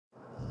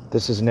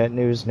This is Net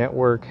News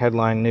Network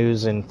headline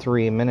news in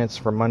 3 minutes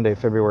for Monday,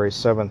 February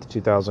 7th,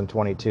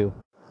 2022.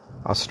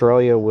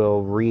 Australia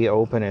will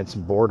reopen its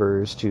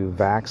borders to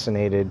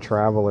vaccinated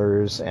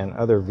travelers and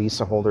other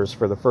visa holders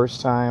for the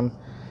first time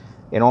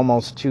in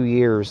almost 2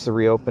 years. The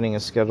reopening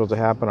is scheduled to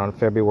happen on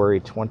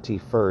February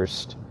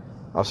 21st.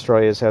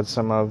 Australia has had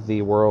some of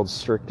the world's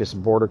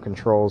strictest border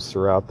controls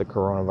throughout the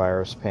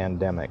coronavirus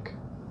pandemic.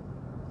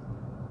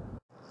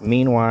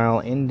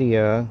 Meanwhile,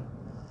 India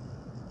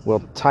will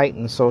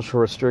tighten social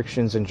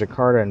restrictions in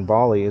Jakarta and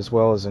Bali, as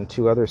well as in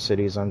 2 other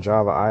cities on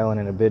Java Island,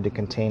 in a bid to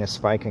contain a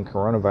spike in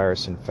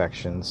coronavirus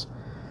infections.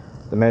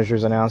 The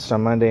measures announced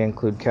on Monday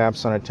include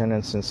caps on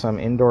attendance in some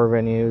indoor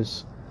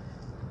venues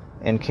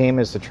and came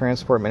as the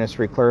Transport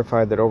Ministry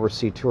clarified that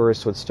overseas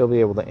tourists would still be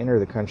able to enter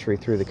the country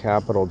through the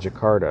capital,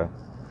 Jakarta.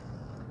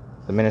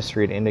 The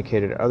ministry had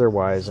indicated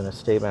otherwise in a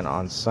statement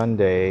on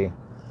Sunday,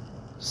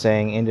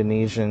 saying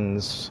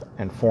Indonesians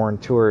and foreign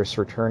tourists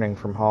returning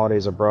from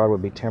holidays abroad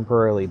would be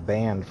temporarily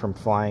banned from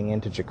flying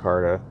into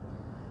Jakarta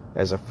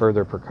as a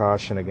further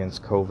precaution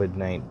against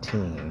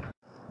COVID-19.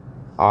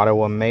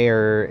 Ottawa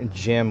Mayor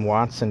Jim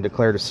Watson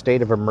declared a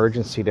state of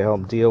emergency to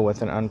help deal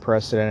with an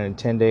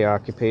unprecedented 10-day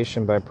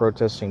occupation by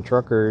protesting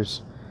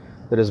truckers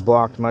that has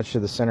blocked much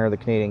of the center of the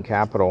Canadian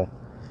capital.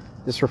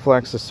 This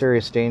reflects the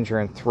serious danger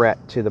and threat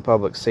to the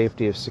public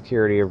safety of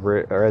security of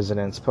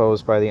residents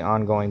posed by the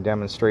ongoing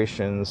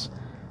demonstrations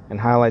and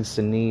highlights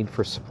the need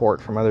for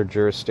support from other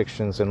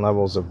jurisdictions and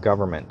levels of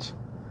government.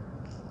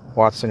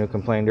 Watson, who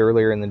complained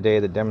earlier in the day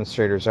that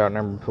demonstrators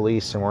outnumbered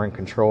police and were in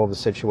control of the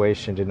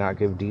situation, did not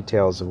give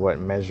details of what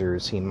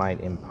measures he might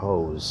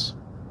impose.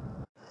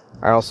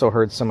 I also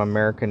heard some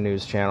American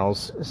news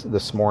channels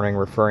this morning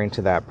referring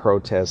to that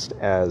protest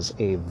as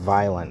a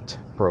violent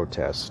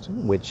protest,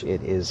 which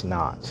it is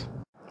not.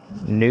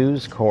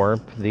 News Corp,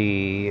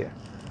 the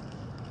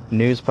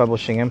news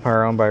publishing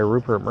empire owned by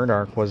Rupert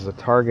Murdoch, was the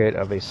target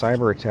of a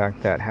cyber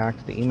attack that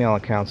hacked the email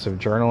accounts of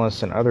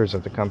journalists and others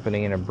of the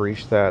company in a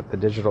breach that the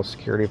digital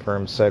security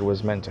firm said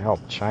was meant to help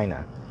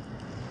China.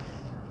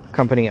 The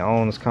company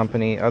owns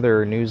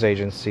other news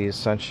agencies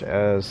such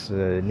as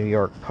the New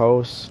York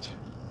Post,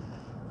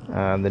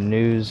 the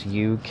News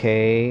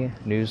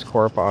UK, News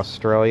Corp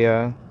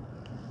Australia.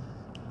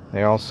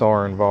 They also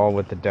are involved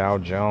with the Dow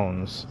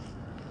Jones.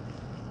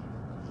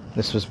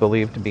 This was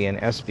believed to be an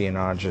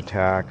espionage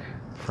attack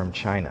from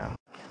China.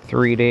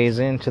 3 days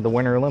into the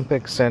Winter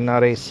Olympics and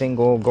not a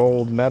single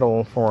gold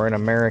medal for an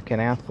American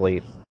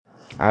athlete.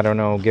 I don't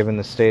know, given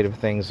the state of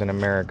things in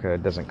America,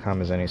 it doesn't come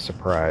as any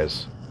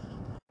surprise.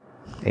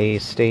 A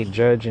state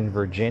judge in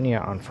Virginia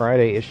on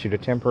Friday issued a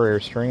temporary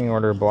restraining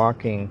order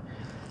blocking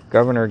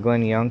Governor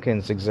Glenn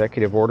Youngkin's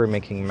executive order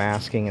making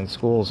masking in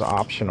schools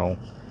optional.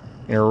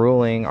 In a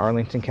ruling,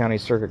 Arlington County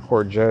Circuit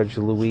Court Judge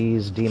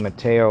Louise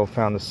DiMatteo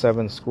found the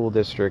 7 school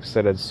districts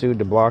that had sued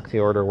to block the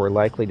order were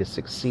likely to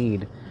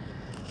succeed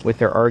with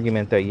their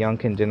argument that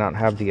Youngkin did not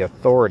have the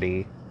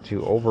authority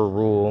to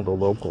overrule the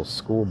local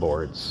school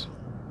boards.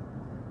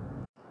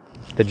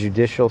 The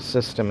judicial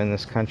system in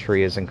this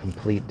country is in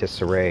complete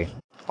disarray.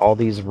 All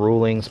these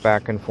rulings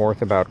back and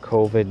forth about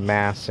COVID,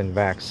 masks, and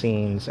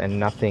vaccines, and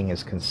nothing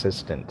is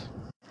consistent.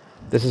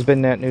 This has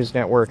been Net News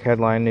Network,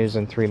 headline news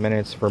in 3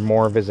 minutes. For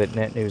more, visit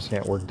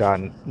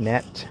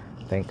netnewsnetwork.net.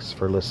 Thanks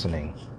for listening.